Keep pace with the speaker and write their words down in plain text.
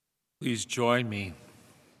Please join me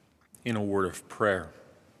in a word of prayer.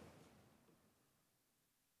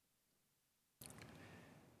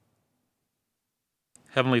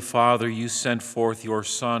 Heavenly Father, you sent forth your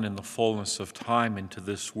Son in the fullness of time into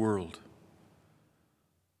this world,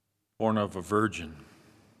 born of a virgin.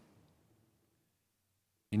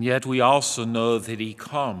 And yet we also know that he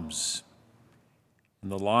comes in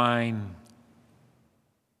the line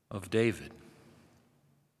of David,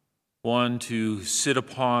 one to sit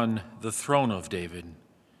upon the throne of David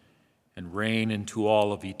and reign into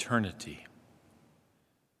all of eternity.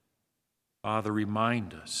 Father,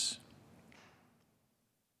 remind us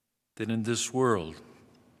that in this world,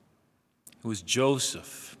 it was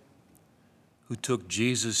Joseph who took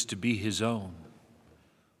Jesus to be his own,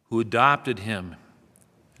 who adopted him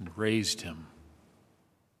and raised him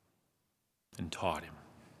and taught him.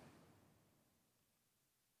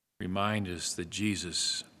 Remind us that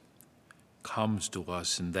Jesus comes to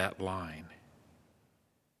us in that line.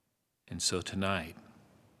 And so tonight,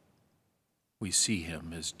 we see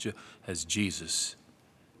him as Jesus,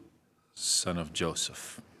 son of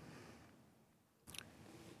Joseph.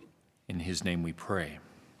 In his name we pray.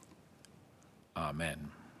 Amen.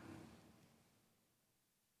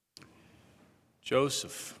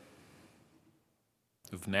 Joseph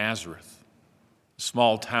of Nazareth, a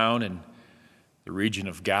small town in the region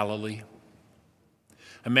of Galilee,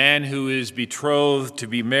 a man who is betrothed to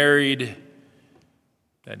be married,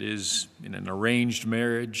 that is, in an arranged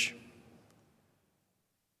marriage,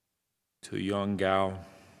 to a young gal,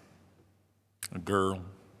 a girl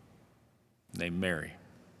named Mary.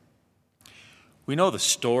 We know the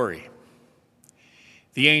story.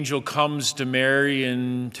 The angel comes to Mary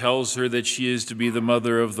and tells her that she is to be the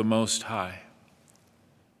mother of the Most High.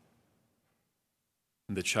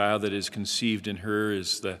 And the child that is conceived in her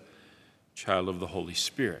is the child of the Holy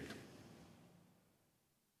Spirit.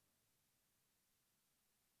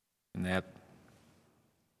 And that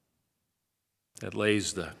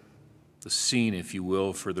lays the scene, if you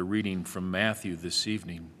will, for the reading from Matthew this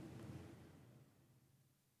evening.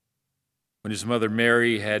 When his mother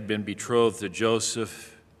Mary had been betrothed to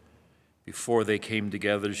Joseph, before they came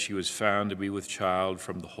together, she was found to be with child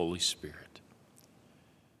from the Holy Spirit.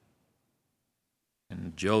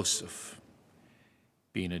 And Joseph,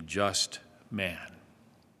 being a just man.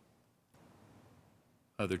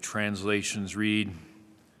 Other translations read,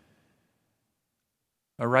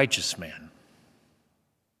 a righteous man.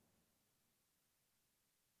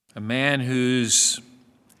 A man who's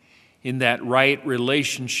in that right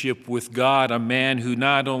relationship with God, a man who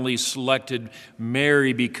not only selected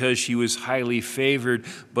Mary because she was highly favored,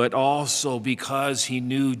 but also because he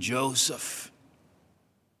knew Joseph.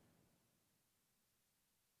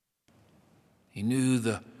 He knew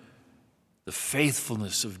the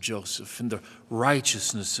faithfulness of Joseph and the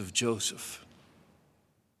righteousness of Joseph.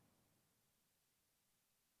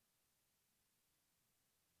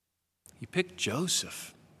 He picked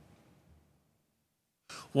Joseph,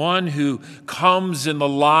 one who comes in the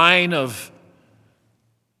line of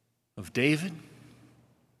David,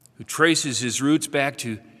 who traces his roots back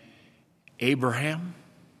to Abraham,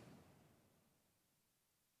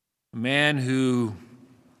 a man who,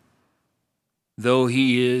 though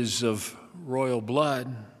he is of royal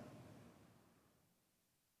blood,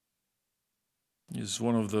 is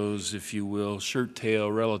one of those, if you will,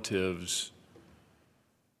 shirt-tail relatives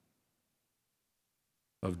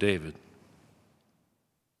of David.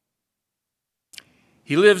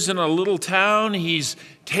 He lives in a little town. He's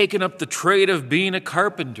taken up the trade of being a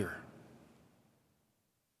carpenter.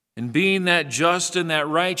 And being that just and that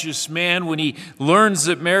righteous man, when he learns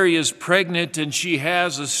that Mary is pregnant and she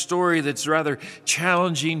has a story that's rather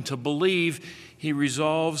challenging to believe, he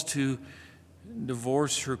resolves to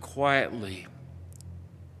divorce her quietly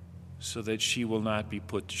so that she will not be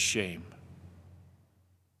put to shame.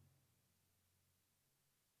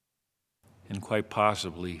 And quite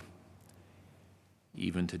possibly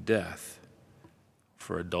even to death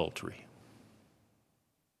for adultery.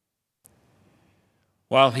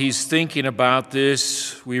 While he's thinking about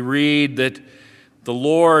this, we read that the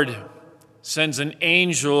Lord sends an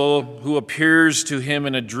angel who appears to him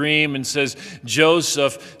in a dream and says,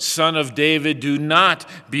 Joseph, son of David, do not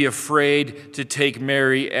be afraid to take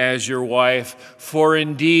Mary as your wife, for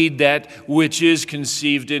indeed that which is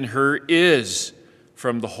conceived in her is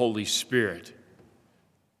from the Holy Spirit.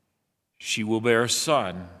 She will bear a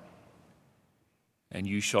son, and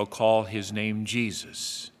you shall call his name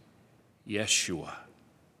Jesus, Yeshua,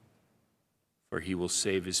 for he will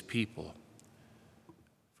save his people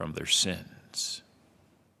from their sins.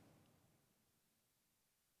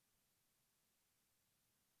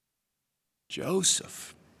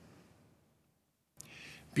 Joseph,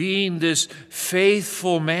 being this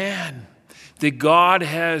faithful man that God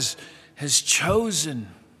has chosen,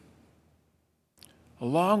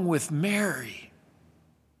 along with Mary,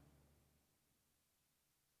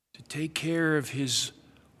 to take care of his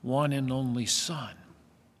one and only Son.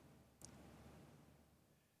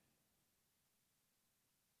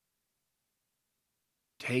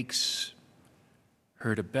 Takes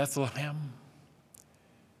her to Bethlehem,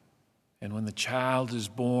 and when the child is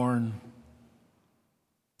born,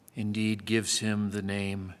 indeed gives him the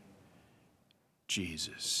name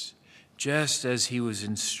Jesus, just as he was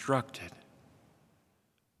instructed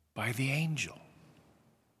by the angel.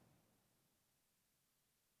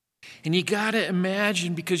 And you got to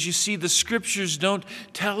imagine, because you see, the scriptures don't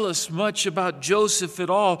tell us much about Joseph at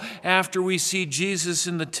all after we see Jesus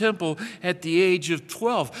in the temple at the age of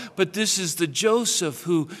 12. But this is the Joseph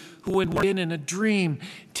who in a dream,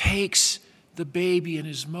 takes the baby and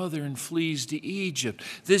his mother and flees to Egypt.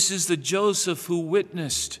 This is the Joseph who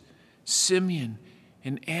witnessed Simeon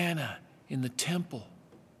and Anna in the temple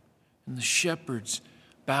and the shepherds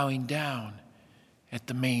bowing down at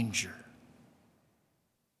the manger.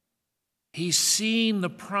 He's seen the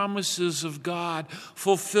promises of God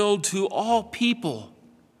fulfilled to all people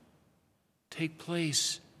take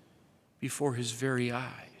place before his very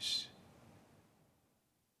eyes.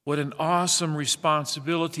 What an awesome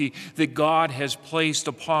responsibility that God has placed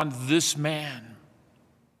upon this man.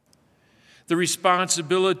 The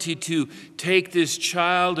responsibility to take this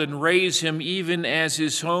child and raise him even as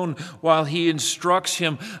his own while he instructs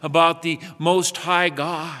him about the Most High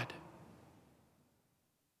God,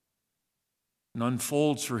 and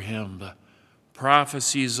unfolds for him the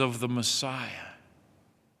prophecies of the Messiah,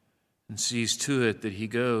 and sees to it that he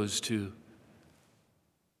goes to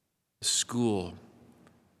the school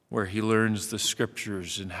where he learns the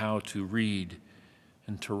scriptures and how to read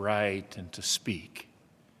and to write and to speak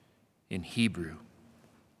in Hebrew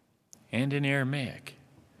and in Aramaic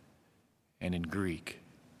and in Greek.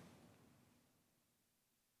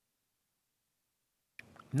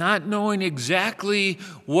 Not knowing exactly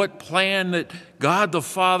what plan that God the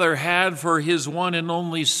Father had for his one and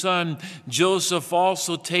only Son, Joseph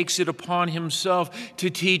also takes it upon himself to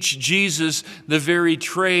teach Jesus the very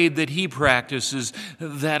trade that he practices,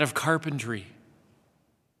 that of carpentry.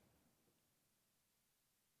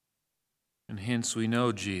 And hence we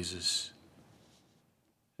know Jesus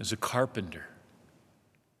as a carpenter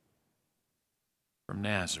from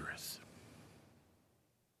Nazareth.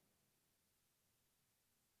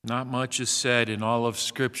 Not much is said in all of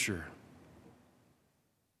Scripture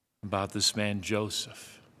about this man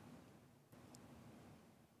Joseph.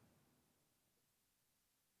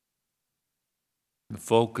 The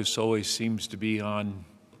focus always seems to be on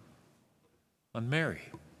Mary.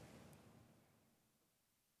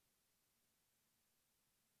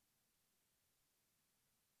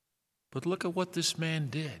 But look at what this man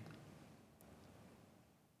did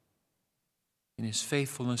in his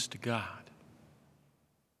faithfulness to God.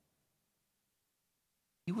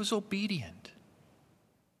 He was obedient,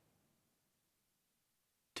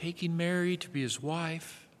 taking Mary to be his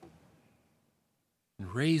wife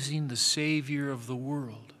and raising the Savior of the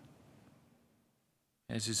world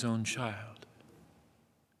as his own child.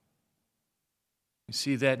 You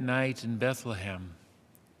see, that night in Bethlehem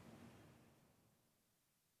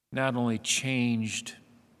not only changed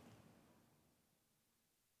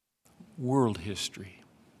world history,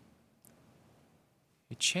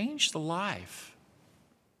 it changed the life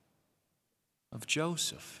of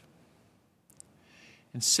Joseph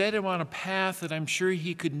and set him on a path that I'm sure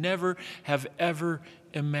he could never have ever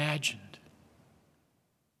imagined.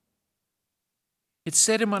 It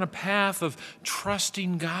set him on a path of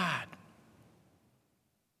trusting God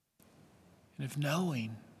and of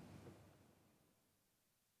knowing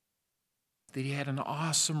that he had an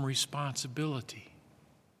awesome responsibility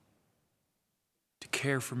to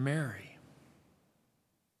care for Mary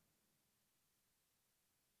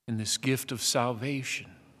and this gift of salvation.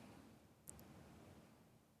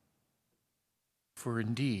 For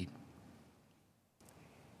indeed,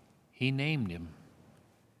 he named him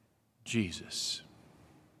Jesus.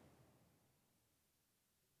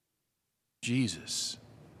 Jesus,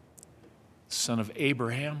 the son of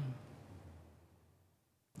Abraham,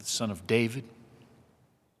 the son of David,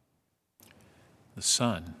 the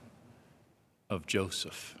son of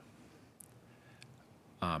Joseph.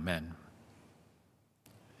 Amen.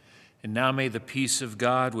 And now may the peace of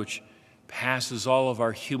God, which passes all of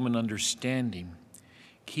our human understanding,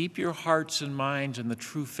 keep your hearts and minds in the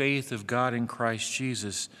true faith of God in Christ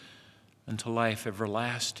Jesus unto life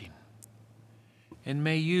everlasting. And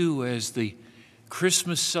may you, as the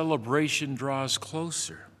Christmas celebration draws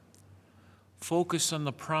closer. Focus on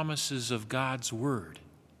the promises of God's word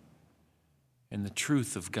and the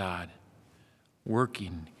truth of God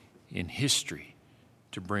working in history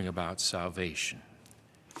to bring about salvation.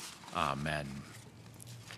 Amen.